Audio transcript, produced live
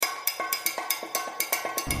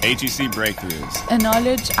HEC Breakthroughs. A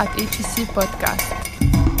Knowledge at HEC podcast.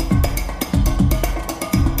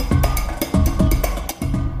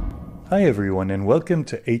 Hi everyone and welcome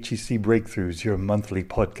to HEC Breakthroughs, your monthly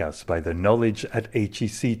podcast by the Knowledge at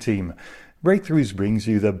HEC team. Breakthroughs brings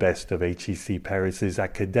you the best of HEC Paris's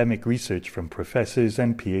academic research from professors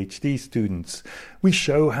and PhD students. We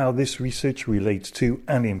show how this research relates to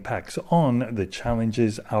and impacts on the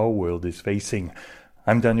challenges our world is facing.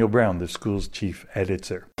 I'm Daniel Brown, the school's chief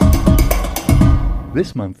editor.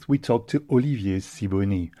 This month we talk to Olivier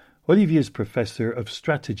Sibony. Olivier is professor of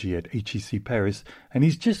strategy at HEC Paris, and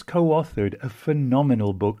he's just co-authored a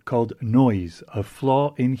phenomenal book called Noise, A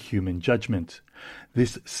Flaw in Human Judgment.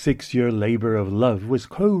 This 6-year labor of love was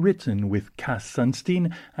co-written with Cass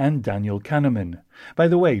Sunstein and Daniel Kahneman. By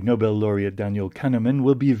the way, Nobel laureate Daniel Kahneman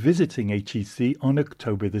will be visiting HEC on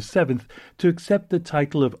October the 7th to accept the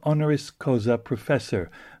title of honoris causa professor.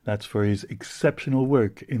 That's for his exceptional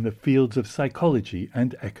work in the fields of psychology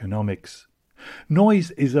and economics.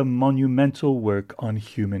 Noise is a monumental work on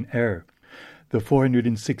human error. The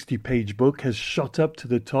 460-page book has shot up to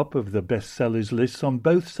the top of the bestsellers lists on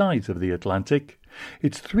both sides of the Atlantic.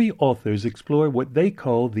 Its 3 authors explore what they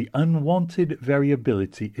call the unwanted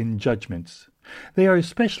variability in judgments. They are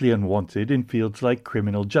especially unwanted in fields like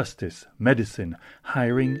criminal justice, medicine,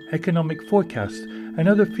 hiring, economic forecast, and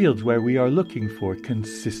other fields where we are looking for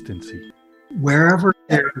consistency. Wherever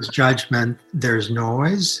there is judgment, there's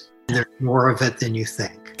noise. There's more of it than you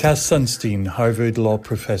think. Cass Sunstein, Harvard Law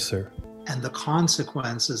professor. And the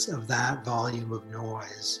consequences of that volume of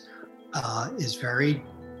noise is very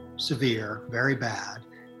severe, very bad,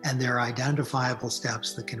 and there are identifiable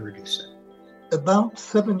steps that can reduce it. About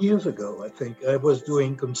 7 years ago, I think, I was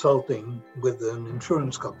doing consulting with an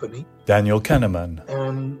insurance company. Daniel Kahneman.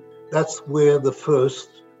 And that's where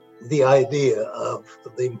the idea of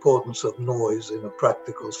the importance of noise in a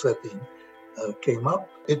practical setting came up.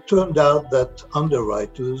 It turned out that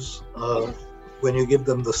underwriters, when you give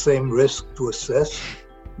them the same risk to assess,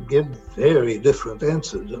 give very different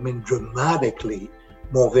answers. I mean, dramatically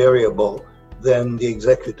more variable than the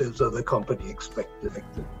executives of the company expected.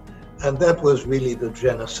 And that was really the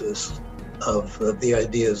genesis of the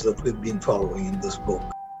ideas that we've been following in this book.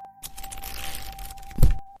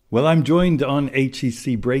 Well, I'm joined on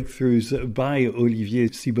HEC Breakthroughs by Olivier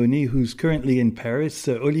Sibony, who's currently in Paris.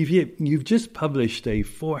 Olivier, you've just published a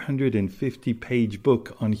 450-page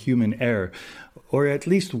book on human error, or at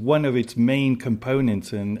least one of its main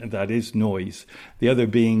components, and that is noise. The other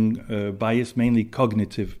being bias, mainly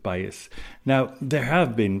cognitive bias. Now, there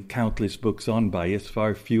have been countless books on bias,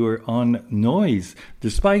 far fewer on noise,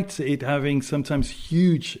 despite it having sometimes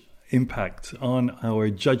huge impact on our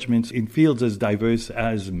judgments in fields as diverse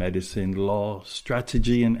as medicine, law,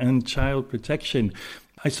 strategy, and child protection.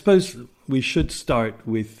 I suppose we should start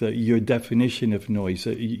with your definition of noise.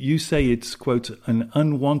 You say it's, quote, an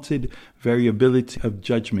unwanted variability of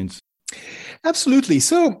judgments. Absolutely.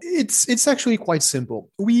 So it's actually quite simple.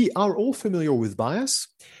 We are all familiar with bias,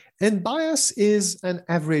 and bias is an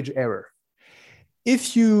average error.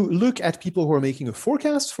 If you look at people who are making a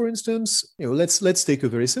forecast, for instance, let's take a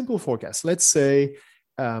very simple forecast. Let's say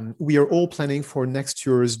we are all planning for next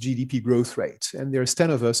year's GDP growth rate, and there's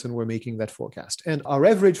 10 of us, and we're making that forecast. And our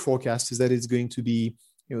average forecast is that it's going to be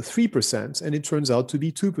 3%, and it turns out to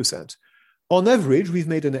be 2%. On average, we've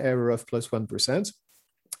made an error of plus 1%,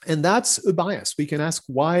 and that's a bias. We can ask,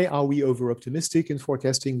 why are we over-optimistic in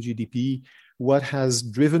forecasting GDP? What has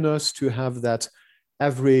driven us to have that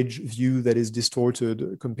average view that is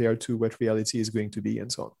distorted compared to what reality is going to be,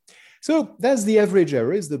 and so on. So that's the average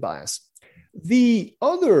error, is the bias. The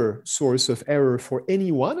other source of error for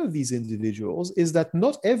any one of these individuals is that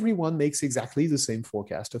not everyone makes exactly the same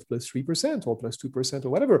forecast of plus 3% or plus 2% or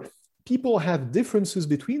whatever. People have differences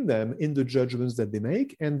between them in the judgments that they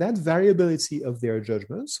make, and that variability of their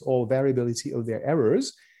judgments or variability of their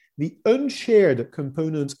errors, the unshared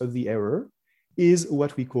component of the error, is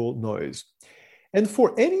what we call noise. And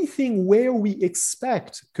for anything where we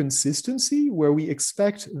expect consistency, where we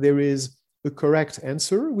expect there is a correct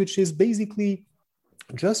answer, which is basically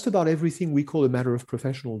just about everything we call a matter of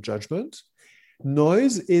professional judgment,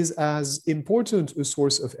 noise is as important a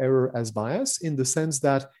source of error as bias, in the sense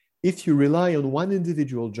that if you rely on one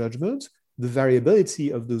individual judgment, the variability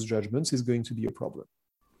of those judgments is going to be a problem.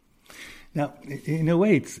 Now, in a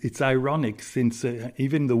way, it's ironic, since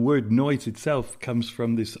even the word noise itself comes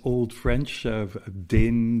from this old French of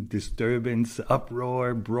din, disturbance,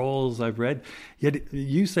 uproar, brawls, I've read. Yet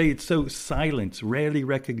you say it's so silent, rarely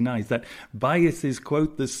recognized, that bias is,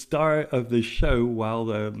 quote, the star of the show, while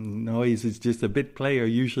the noise is just a bit player,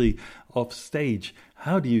 usually off stage.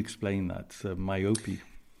 How do you explain that myopia?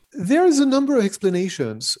 There's a number of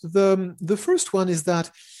explanations. The first one is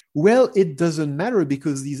that, well, it doesn't matter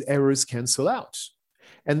because these errors cancel out.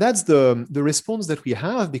 And that's the response that we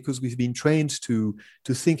have because we've been trained to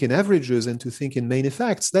think in averages and to think in main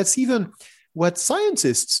effects. That's even what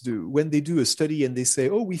scientists do when they do a study and they say,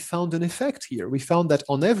 oh, we found an effect here. We found that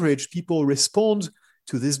on average, people respond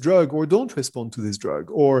to this drug or don't respond to this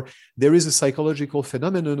drug, or there is a psychological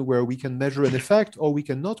phenomenon where we can measure an effect or we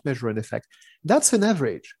cannot measure an effect. That's an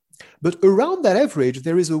average. But around that average,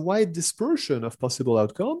 there is a wide dispersion of possible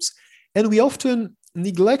outcomes, and we often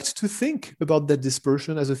neglect to think about that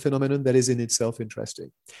dispersion as a phenomenon that is in itself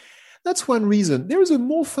interesting. That's one reason. There is a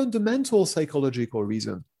more fundamental psychological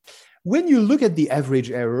reason. When you look at the average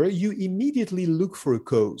error, you immediately look for a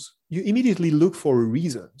cause. You immediately look for a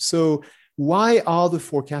reason. So why are the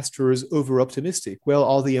forecasters over-optimistic? Well,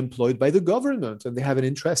 are they employed by the government and they have an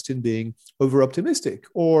interest in being over-optimistic?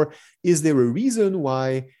 Or is there a reason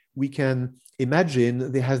why we can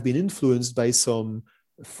imagine they have been influenced by some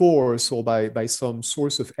force or by some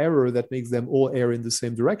source of error that makes them all err in the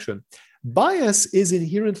same direction? Bias is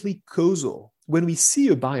inherently causal. When we see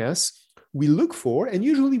a bias, we look for, and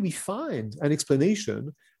usually we find an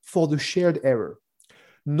explanation for the shared error.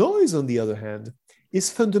 Noise, on the other hand, is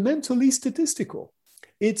fundamentally statistical.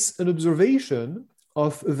 It's an observation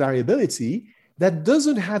of a variability that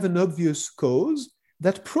doesn't have an obvious cause,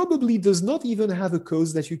 that probably does not even have a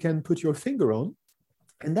cause that you can put your finger on.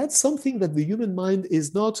 And that's something that the human mind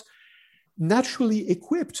is not naturally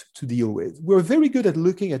equipped to deal with. We're very good at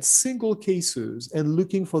looking at single cases and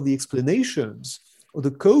looking for the explanations or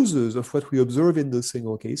the causes of what we observe in those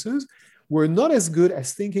single cases. We're not as good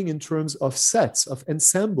as thinking in terms of sets, of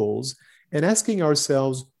ensembles, and asking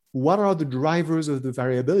ourselves, what are the drivers of the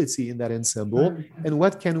variability in that ensemble, and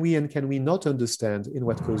what can we and can we not understand in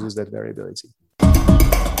what causes that variability?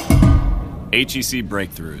 HEC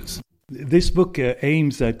Breakthroughs. This book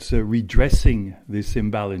aims at redressing this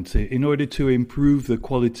imbalance in order to improve the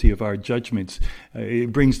quality of our judgments.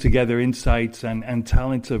 It brings together insights and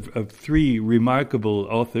talents of three remarkable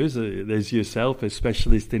authors. There's yourself, a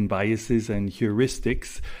specialist in biases and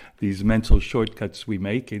heuristics, these mental shortcuts we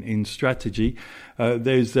make in strategy.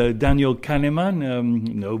 There's Daniel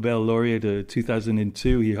Kahneman, Nobel laureate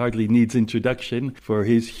 2002. He hardly needs introduction for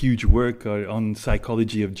his huge work on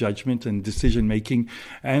psychology of judgment and decision making.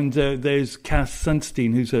 And there's Cass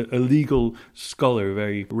Sunstein, who's a legal scholar,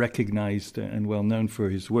 very recognized and well known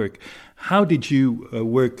for his work. How did you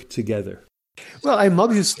work together? Well, I'm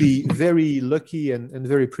obviously very lucky and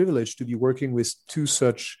very privileged to be working with two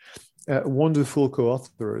such wonderful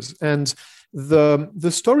co-authors. And the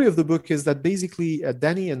story of the book is that basically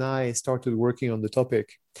Danny and I started working on the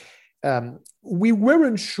topic. We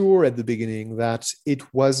weren't sure at the beginning that it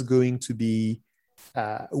was going to be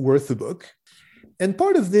worth a book. And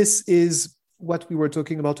part of this is what we were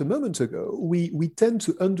talking about a moment ago. We tend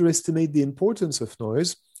to underestimate the importance of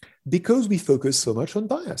noise because we focus so much on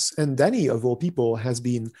bias. And Danny, of all people, has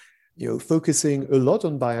been focusing a lot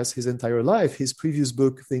on bias his entire life. His previous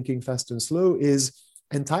book, Thinking Fast and Slow, is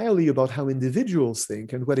entirely about how individuals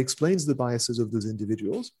think and what explains the biases of those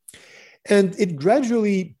individuals. And it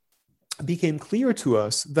gradually became clear to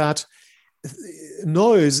us that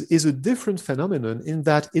noise is a different phenomenon in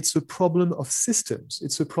that it's a problem of systems.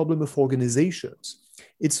 It's a problem of organizations.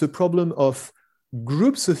 It's a problem of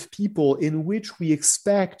groups of people in which we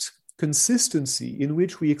expect consistency, in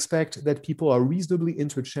which we expect that people are reasonably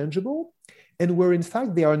interchangeable, and where in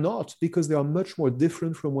fact they are not, because they are much more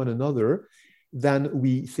different from one another than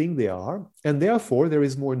we think they are. And therefore, there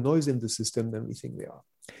is more noise in the system than we think they are.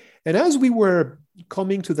 And as we were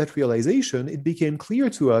coming to that realization, it became clear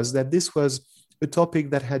to us that this was a topic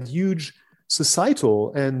that had huge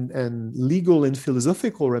societal and legal and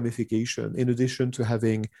philosophical ramification, in addition to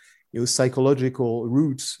having psychological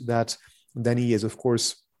roots that Danny is, of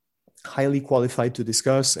course, highly qualified to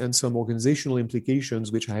discuss, and some organizational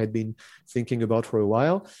implications, which I had been thinking about for a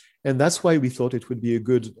while. And that's why we thought it would be a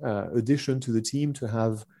good addition to the team to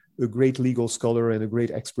have a great legal scholar and a great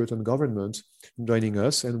expert on government joining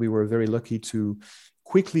us. And we were very lucky to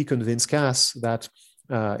quickly convince Cass that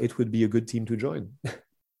it would be a good team to join.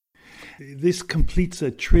 This completes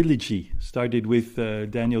a trilogy, started with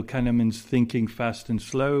Daniel Kahneman's Thinking Fast and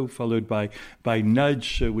Slow, followed by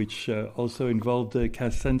Nudge, which also involved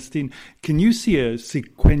Cass Sunstein. Can you see a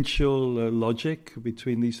sequential logic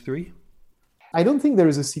between these three? I don't think there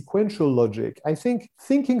is a sequential logic. I think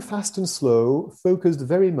Thinking Fast and Slow focused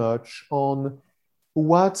very much on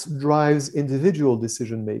what drives individual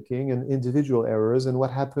decision-making and individual errors and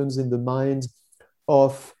what happens in the mind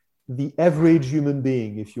of the average human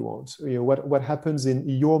being, if you want. What happens in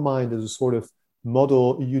your mind as a sort of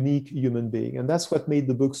model unique human being. And that's what made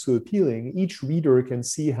the book so appealing. Each reader can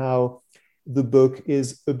see how the book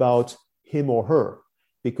is about him or her,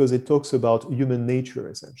 because it talks about human nature,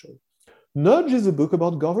 essentially. Nudge is a book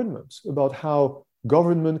about government, about how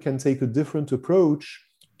government can take a different approach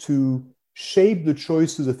to shape the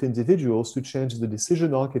choices of individuals, to change the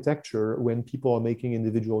decision architecture when people are making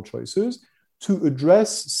individual choices, to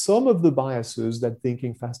address some of the biases that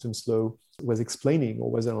Thinking Fast and Slow was explaining or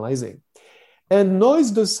was analyzing. And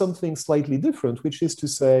Noise does something slightly different, which is to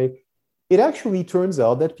say, it actually turns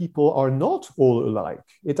out that people are not all alike.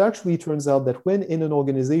 It actually turns out that when in an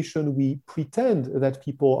organization we pretend that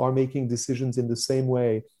people are making decisions in the same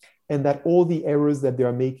way, and that all the errors that they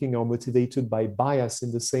are making are motivated by bias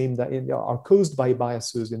in the same, that are caused by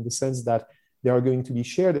biases in the sense that they are going to be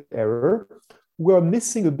shared error, we're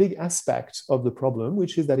missing a big aspect of the problem,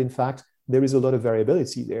 which is that in fact, there is a lot of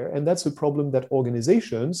variability there. And that's a problem that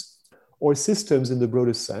organizations or systems in the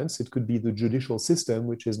broadest sense, it could be the judicial system,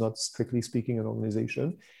 which is not strictly speaking an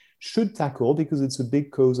organization, should tackle because it's a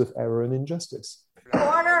big cause of error and injustice.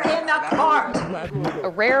 Order in the court! A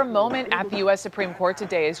rare moment at the U.S. Supreme Court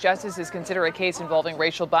today as justices consider a case involving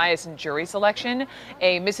racial bias in jury selection.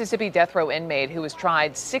 A Mississippi death row inmate who was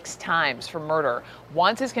tried 6 times for murder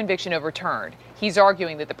wants his conviction overturned. He's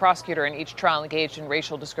arguing that the prosecutor in each trial engaged in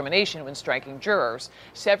racial discrimination when striking jurors.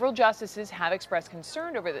 Several justices have expressed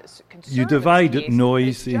concern over this. You divide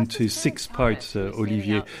Noise into 6 parts,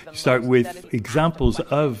 Olivier. You start with examples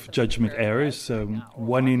of judgment errors,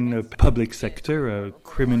 one in the public sector,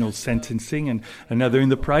 criminal sentencing, and another in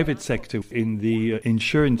the private sector, in the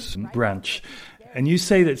insurance branch. And you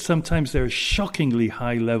say that sometimes there are shockingly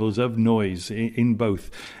high levels of noise in both.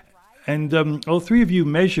 And all 3 of you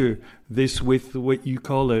measure this with what you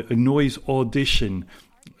call a noise audition,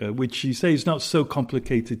 which you say is not so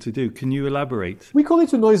complicated to do. Can you elaborate? We call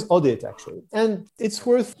it a noise audit, actually. And it's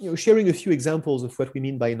worth sharing a few examples of what we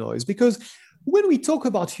mean by noise, because when we talk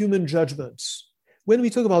about human judgments, when we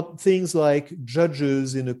talk about things like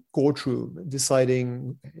judges in a courtroom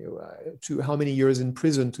deciding to how many years in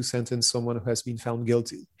prison to sentence someone who has been found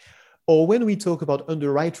guilty, or when we talk about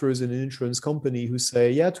underwriters in an insurance company who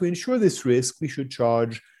say, yeah, to insure this risk, we should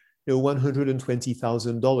charge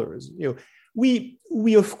 $120,000. We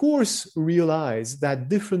of course realize that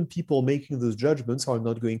different people making those judgments are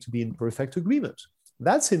not going to be in perfect agreement.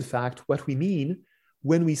 That's in fact what we mean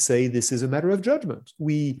when we say this is a matter of judgment.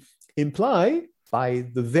 We imply by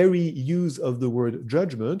the very use of the word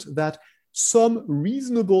judgment that some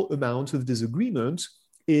reasonable amount of disagreement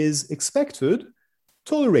is expected,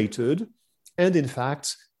 tolerated, and in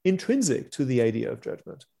fact intrinsic to the idea of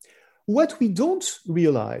judgment. What we don't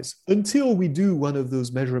realize until we do one of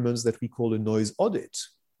those measurements that we call a noise audit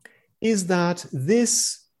is that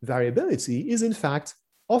this variability is in fact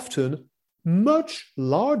often much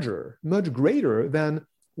larger, much greater than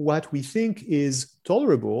what we think is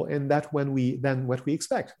tolerable and than what we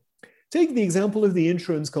expect. Take the example of the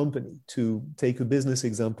insurance company, to take a business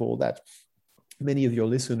example that many of your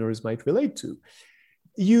listeners might relate to.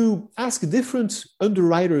 You ask different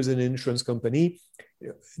underwriters in an insurance company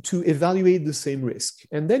to evaluate the same risk,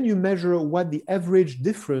 and then you measure what the average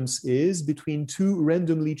difference is between 2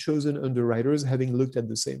 randomly chosen underwriters having looked at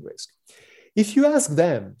the same risk. If you ask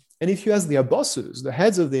them, and if you ask their bosses, the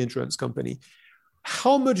heads of the insurance company,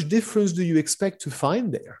 how much difference do you expect to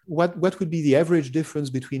find there? What would be the average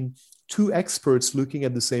difference between 2 experts looking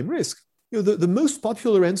at the same risk? The most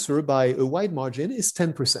popular answer by a wide margin is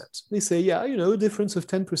 10%. They say, yeah, a difference of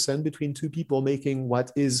 10% between 2 people making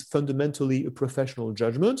what is fundamentally a professional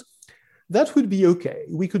judgment, that would be okay.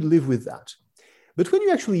 We could live with that. But when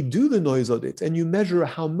you actually do the noise audit and you measure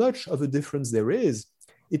how much of a difference there is,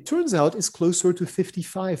 it turns out it's closer to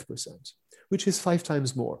 55%, which is 5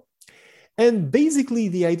 times more. And basically,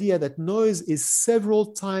 the idea that noise is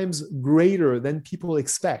several times greater than people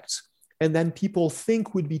expect and than people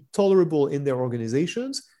think would be tolerable in their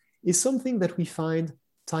organizations is something that we find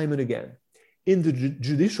time and again. In the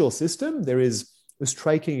judicial system, there is a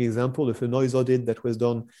striking example of a noise audit that was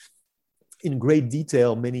done in great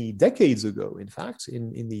detail many decades ago, in fact,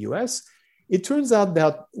 in the US. It turns out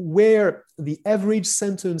that where the average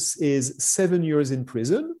sentence is 7 years in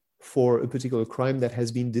prison for a particular crime that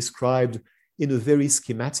has been described in a very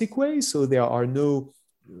schematic way, so there are no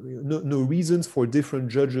reasons for different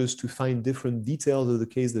judges to find different details of the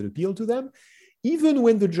case that appeal to them, even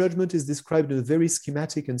when the judgment is described in a very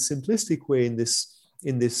schematic and simplistic way in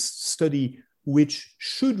this study, which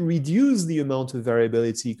should reduce the amount of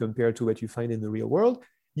variability compared to what you find in the real world,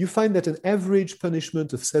 you find that an average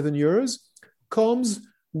punishment of 7 years comes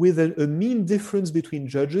with a mean difference between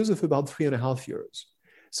judges of about 3.5 years.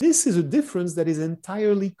 So this is a difference that is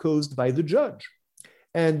entirely caused by the judge.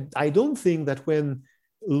 And I don't think that when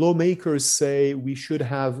lawmakers say we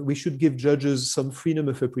should give judges some freedom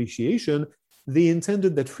of appreciation, they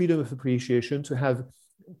intended that freedom of appreciation to have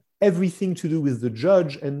everything to do with the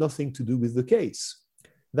judge and nothing to do with the case.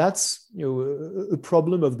 That's a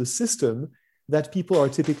problem of the system that people are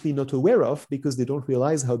typically not aware of because they don't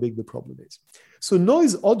realize how big the problem is. So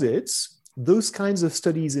noise audits, those kinds of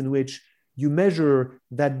studies in which you measure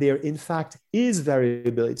that there in fact is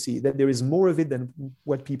variability, that there is more of it than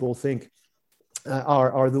what people think,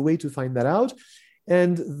 are the way to find that out.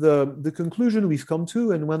 And the conclusion we've come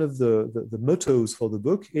to, and one of the mottos for the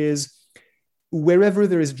book is, wherever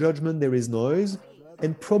there is judgment, there is noise,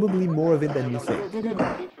 and probably more of it than you think.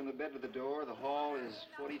 From the bed to the door, the hall is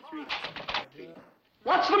 43 feet.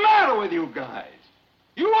 What's the matter with you guys?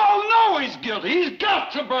 You all know he's guilty. He's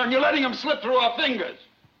got to burn. You're letting him slip through our fingers.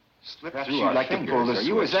 Slip through our fingers? Are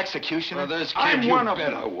you his executioner? I'm one of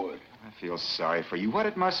them. I would. I feel sorry for you. What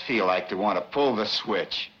it must feel like to want to pull the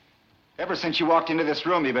switch. Ever since you walked into this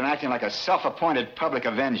room, you've been acting like a self-appointed public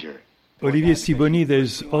avenger. Olivier Sibony,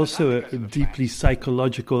 there's also a deeply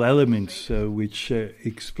psychological element which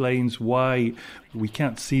explains why we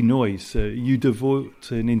can't see noise. You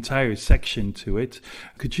devote an entire section to it.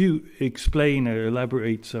 Could you explain or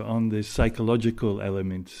elaborate on the psychological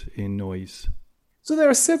element in noise? So there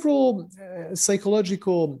are several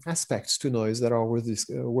psychological aspects to noise that are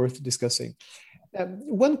worth discussing.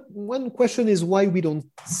 One question is why we don't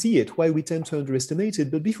see it, why we tend to underestimate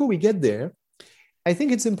it. But before we get there, I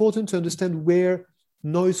think it's important to understand where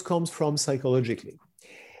noise comes from psychologically.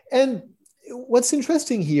 And what's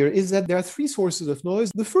interesting here is that there are three sources of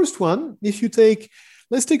noise. The first one,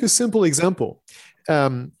 let's take a simple example.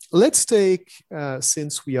 Let's take,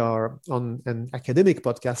 since we are on an academic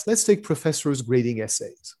podcast, let's take professors grading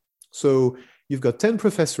essays. So you've got 10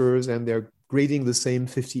 professors and they're grading the same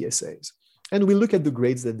 50 essays. And we look at the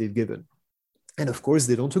grades that they've given. And of course,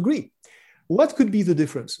 they don't agree. What could be the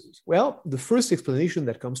differences? Well, the first explanation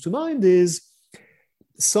that comes to mind is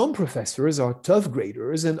some professors are tough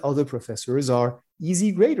graders and other professors are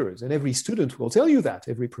easy graders. And every student will tell you that.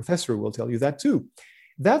 Every professor will tell you that too.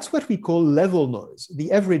 That's what we call level noise.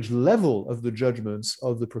 The average level of the judgments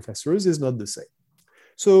of the professors is not the same.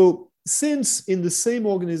 So since in the same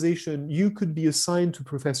organization, you could be assigned to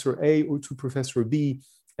Professor A or to Professor B,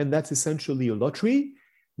 and that's essentially a lottery,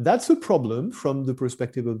 that's a problem from the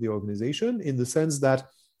perspective of the organization in the sense that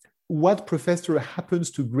what professor happens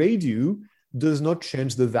to grade you does not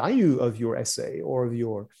change the value of your essay or of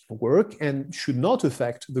your work and should not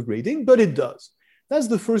affect the grading, but it does. That's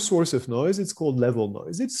the first source of noise. It's called level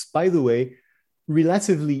noise. It's, by the way,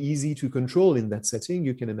 relatively easy to control in that setting.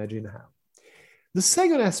 You can imagine how. The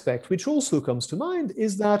second aspect, which also comes to mind,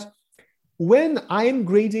 is that when I'm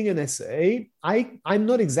grading an essay, I'm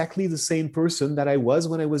not exactly the same person that I was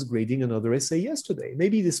when I was grading another essay yesterday.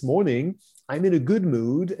 Maybe this morning, I'm in a good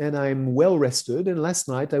mood and I'm well rested. And last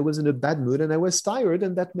night I was in a bad mood and I was tired.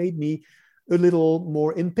 And that made me a little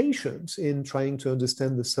more impatient in trying to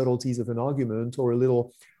understand the subtleties of an argument, or a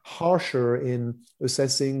little harsher in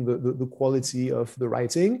assessing the quality of the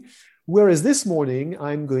writing. Whereas this morning,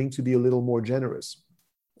 I'm going to be a little more generous.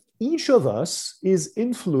 Each of us is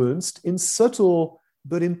influenced in subtle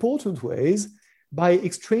but important ways by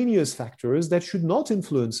extraneous factors that should not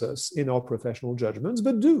influence us in our professional judgments,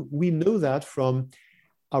 but do. We know that from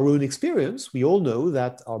our own experience. We all know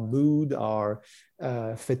that our mood, our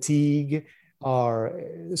fatigue, our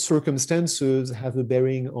circumstances have a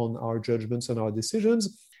bearing on our judgments and our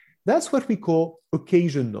decisions. That's what we call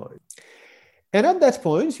occasion noise. And at that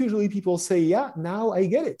point, usually people say, yeah, now I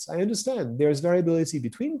get it. I understand. There's variability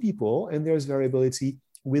between people and there's variability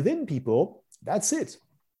within people. That's it.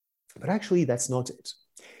 But actually, that's not it.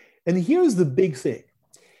 And here's the big thing.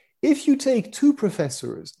 If you take two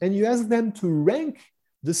professors and you ask them to rank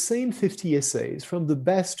the same 50 essays from the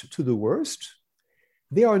best to the worst,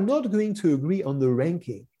 they are not going to agree on the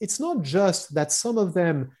ranking. It's not just that some of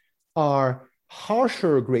them are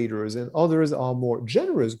harsher graders and others are more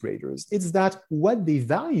generous graders. It's that what they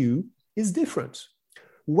value is different.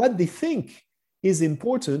 What they think is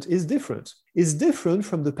important is different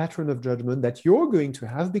from the pattern of judgment that you're going to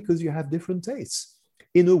have because you have different tastes.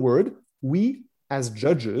 In a word, we as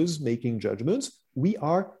judges making judgments, we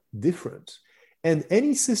are different. And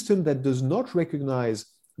any system that does not recognize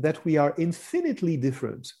that we are infinitely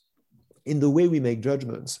different in the way we make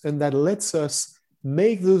judgments, and that lets us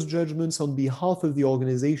make those judgments on behalf of the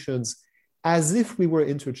organizations as if we were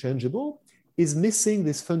interchangeable, is missing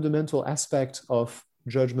this fundamental aspect of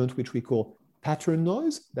judgment, which we call pattern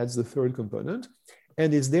noise. That's the third component,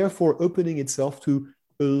 and is therefore opening itself to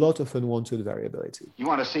a lot of unwanted variability. You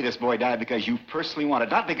want to see this boy die because you personally want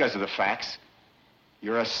it, not because of the facts.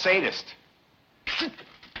 You're a sadist. Get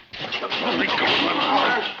him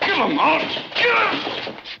out! Get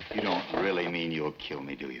him! You don't really mean you'll kill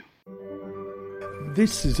me, do you?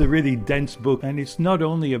 This is a really dense book, and it's not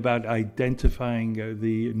only about identifying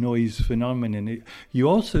the noise phenomenon. You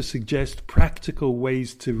also suggest practical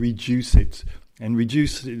ways to reduce it. And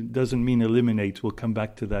reduce doesn't mean eliminate. We'll come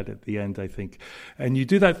back to that at the end, I think. And you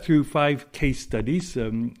do that through 5 case studies,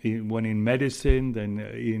 one in medicine, then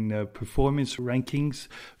in performance rankings,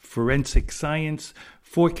 forensic science,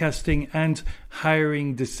 forecasting, and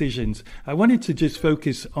hiring decisions. I wanted to just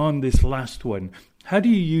focus on this last one. How do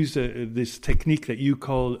you use this technique that you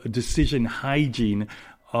call decision hygiene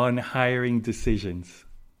on hiring decisions?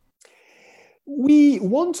 We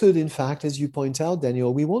wanted, in fact, as you point out,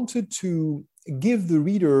 Daniel, we wanted to give the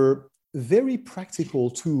reader very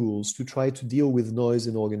practical tools to try to deal with noise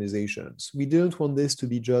in organizations. We didn't want this to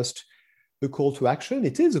be just a call to action.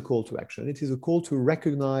 It is a call to action. It is a call to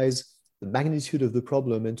recognize the magnitude of the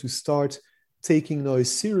problem and to start taking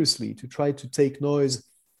noise seriously, to try to take noise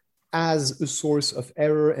as a source of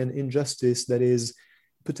error and injustice that is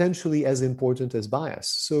potentially as important as bias.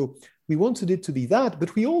 So we wanted it to be that,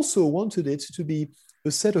 but we also wanted it to be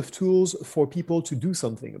a set of tools for people to do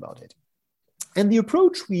something about it. And the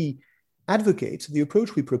approach we advocate, the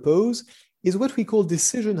approach we propose, is what we call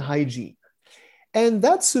decision hygiene. And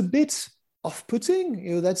that's a bit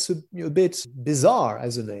off-putting, that's a bit bizarre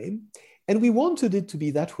as a name. And we wanted it to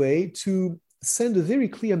be that way to send a very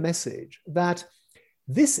clear message that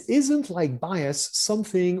this isn't like bias,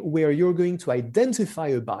 something where you're going to identify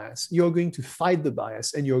a bias, you're going to fight the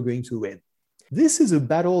bias, and you're going to win. This is a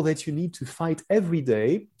battle that you need to fight every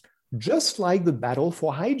day, just like the battle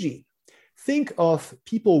for hygiene. Think of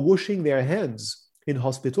people washing their hands in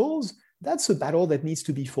hospitals. That's a battle that needs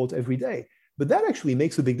to be fought every day. But that actually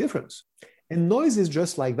makes a big difference. And noise is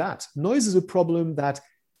just like that. Noise is a problem that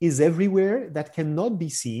is everywhere, that cannot be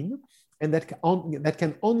seen, and that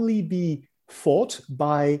can only be fought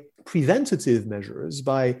by preventative measures,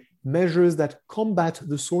 by measures that combat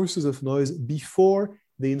the sources of noise before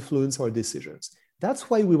they influence our decisions. That's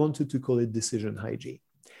why we wanted to call it decision hygiene.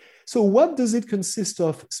 So what does it consist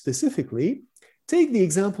of specifically? Take the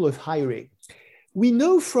example of hiring. We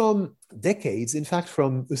know from decades, in fact,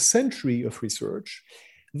 from a century of research,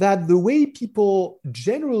 that the way people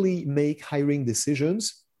generally make hiring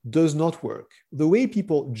decisions does not work. The way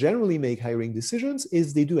people generally make hiring decisions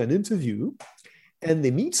is they do an interview and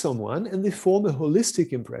they meet someone and they form a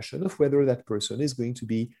holistic impression of whether that person is going to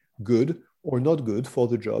be good or not good for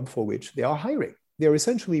the job for which they are hiring. They're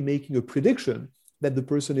essentially making a prediction that the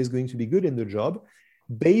person is going to be good in the job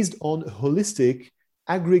based on a holistic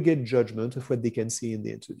aggregate judgment of what they can see in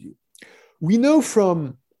the interview. We know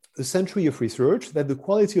from a century of research that the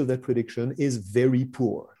quality of that prediction is very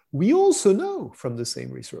poor. We also know from the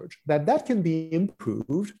same research that that can be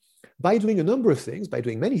improved by doing a number of things, by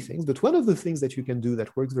doing many things, but one of the things that you can do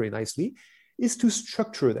that works very nicely is to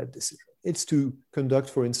structure that decision. It's to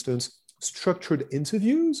conduct, for instance, structured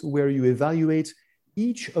interviews where you evaluate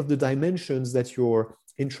each of the dimensions that you're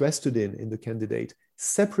interested in the candidate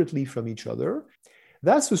separately from each other.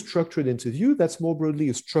 That's a structured interview. That's more broadly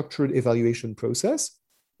a structured evaluation process.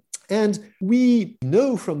 And we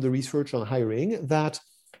know from the research on hiring that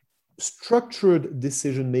structured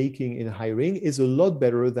decision-making in hiring is a lot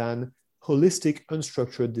better than holistic,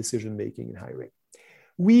 unstructured decision-making in hiring.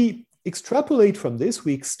 We extrapolate from this,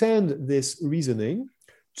 we extend this reasoning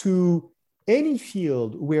to any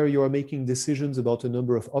field where you're making decisions about a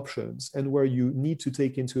number of options and where you need to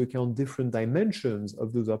take into account different dimensions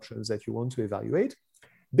of those options that you want to evaluate.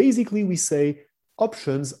 Basically, we say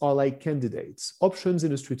options are like candidates. Options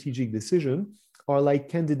in a strategic decision are like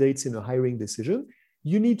candidates in a hiring decision.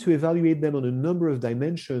 You need to evaluate them on a number of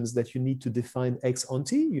dimensions that you need to define ex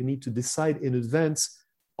ante. You need to decide in advance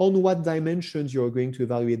on what dimensions you're going to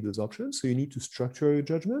evaluate those options. So you need to structure your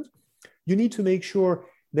judgment. You need to make sure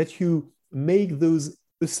that you make those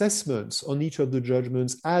assessments on each of the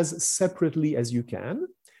judgments as separately as you can,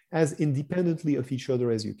 as independently of each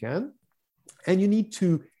other as you can. And you need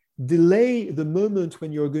to delay the moment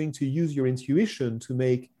when you're going to use your intuition to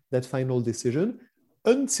make that final decision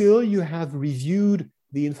until you have reviewed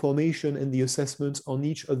the information and the assessments on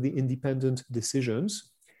each of the independent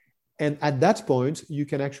decisions. And at that point, you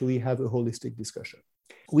can actually have a holistic discussion.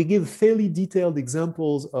 We give fairly detailed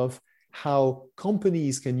examples of how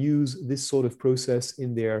companies can use this sort of process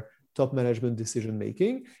in their top management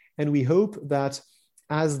decision-making. And we hope that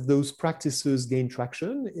as those practices gain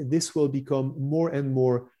traction, this will become more and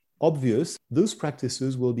more obvious. Those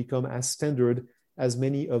practices will become as standard as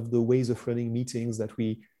many of the ways of running meetings that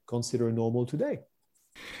we consider normal today.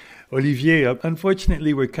 Olivier,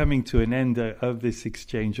 unfortunately, we're coming to an end of this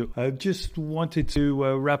exchange. I just wanted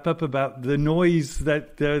to wrap up about the noise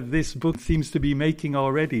that this book seems to be making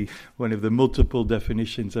already, one of the multiple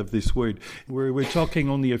definitions of this word. We're talking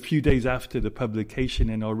only a few days after the publication,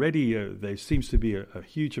 and already there seems to be a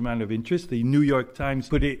huge amount of interest. The New York Times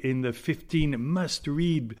put it in the 15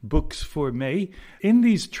 must-read books for May. In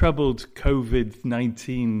these troubled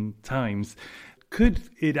COVID-19 times, could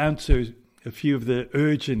it answer a few of the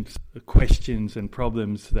urgent questions and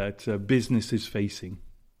problems that business is facing?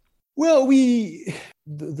 Well,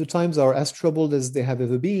 the times are as troubled as they have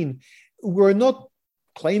ever been. We're not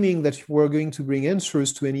claiming that we're going to bring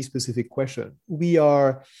answers to any specific question. We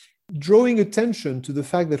are drawing attention to the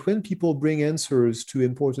fact that when people bring answers to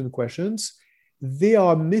important questions, they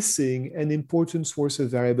are missing an important source of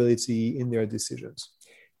variability in their decisions.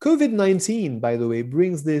 COVID-19, by the way,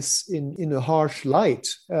 brings this in a harsh light.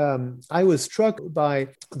 I was struck by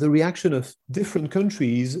the reaction of different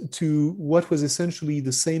countries to what was essentially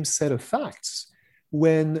the same set of facts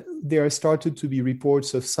when there started to be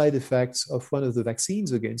reports of side effects of one of the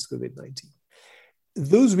vaccines against COVID-19.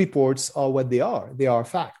 Those reports are what they are. They are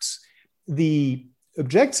facts. The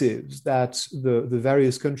objectives that the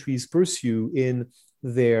various countries pursue in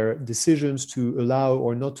their decisions to allow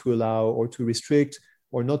or not to allow or to restrict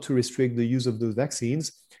or not to restrict the use of those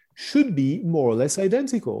vaccines should be more or less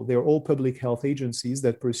identical. They're all public health agencies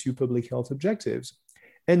that pursue public health objectives.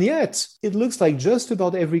 And yet, it looks like just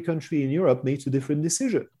about every country in Europe made a different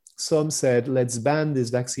decision. Some said, let's ban this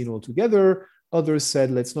vaccine altogether. Others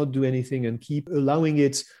said, let's not do anything and keep allowing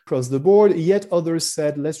it across the board. Yet others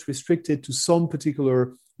said, let's restrict it to some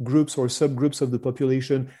particular groups or subgroups of the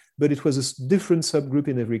population, but it was a different subgroup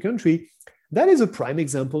in every country. That is a prime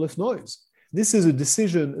example of noise. This is a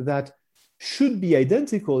decision that should be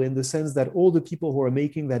identical in the sense that all the people who are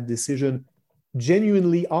making that decision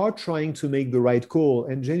genuinely are trying to make the right call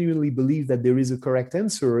and genuinely believe that there is a correct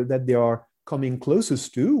answer that they are coming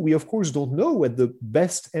closest to. We, of course, don't know what the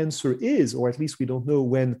best answer is, or at least we don't know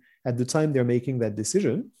when at the time they're making that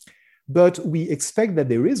decision. But we expect that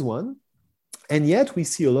there is one, and yet we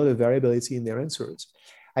see a lot of variability in their answers.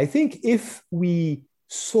 I think if we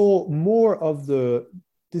saw more of the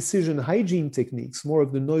decision hygiene techniques, more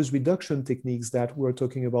of the noise reduction techniques that we're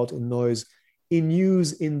talking about in noise, in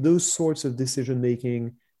use in those sorts of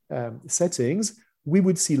decision-making settings, we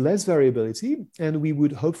would see less variability and we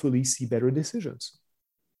would hopefully see better decisions.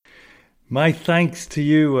 My thanks to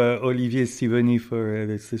you, Olivier Sibony, for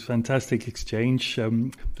this fantastic exchange.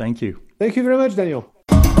 Thank you. Thank you very much, Daniel.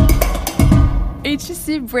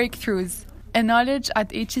 HEC Breakthroughs, a Knowledge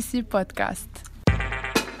at HEC podcast.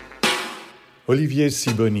 Olivier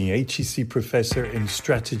Sibony, HEC professor in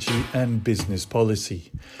strategy and business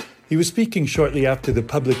policy. He was speaking shortly after the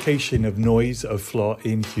publication of Noise, a Flaw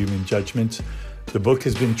in Human Judgment. The book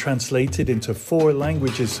has been translated into 4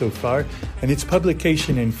 languages so far, and its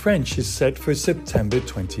publication in French is set for September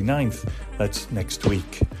 29th. That's next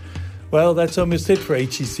week. Well, that's almost it for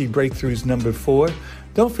HEC Breakthroughs number 4.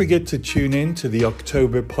 Don't forget to tune in to the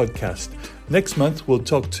October podcast. Next month, we'll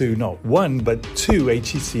talk to not 1, but 2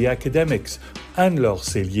 HEC academics, Anne-Laure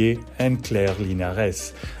Cellier and Claire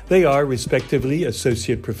Linares. They are, respectively,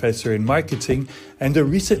 Associate Professor in Marketing and a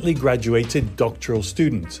recently graduated doctoral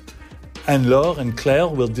student. Anne-Laure and Claire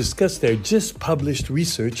will discuss their just-published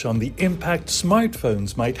research on the impact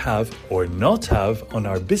smartphones might have or not have on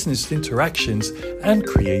our business interactions and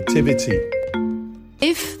creativity.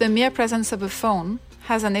 If the mere presence of a phone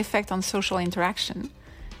has an effect on social interaction,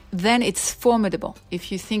 then it's formidable.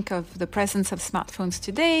 If you think of the presence of smartphones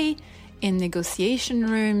today in negotiation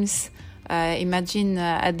rooms, imagine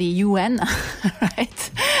at the UN, right?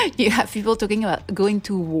 You have people talking about going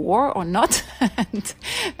to war or not. And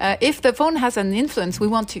if the phone has an influence, we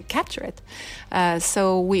want to capture it.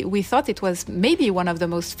 So we thought it was maybe one of the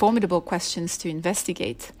most formidable questions to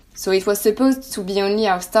investigate. So it was supposed to be only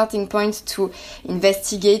our starting point to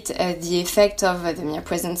investigate the effect of the mere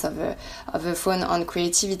presence of a phone on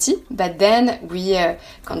creativity. But then we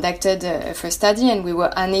conducted a first study and we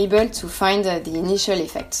were unable to find the initial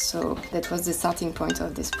effect. So that was the starting point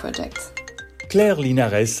of this project. Claire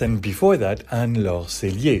Linares and before that, Anne-Laure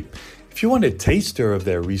Cellier. If you want a taster of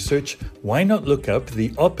their research, why not look up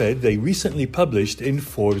the op-ed they recently published in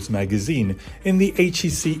Forbes magazine in the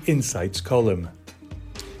HEC Insights column.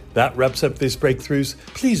 That wraps up this Breakthroughs.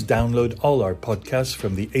 Please download all our podcasts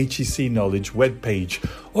from the HEC Knowledge webpage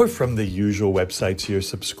or from the usual websites you're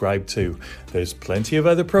subscribed to. There's plenty of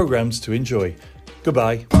other programs to enjoy.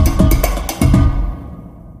 Goodbye.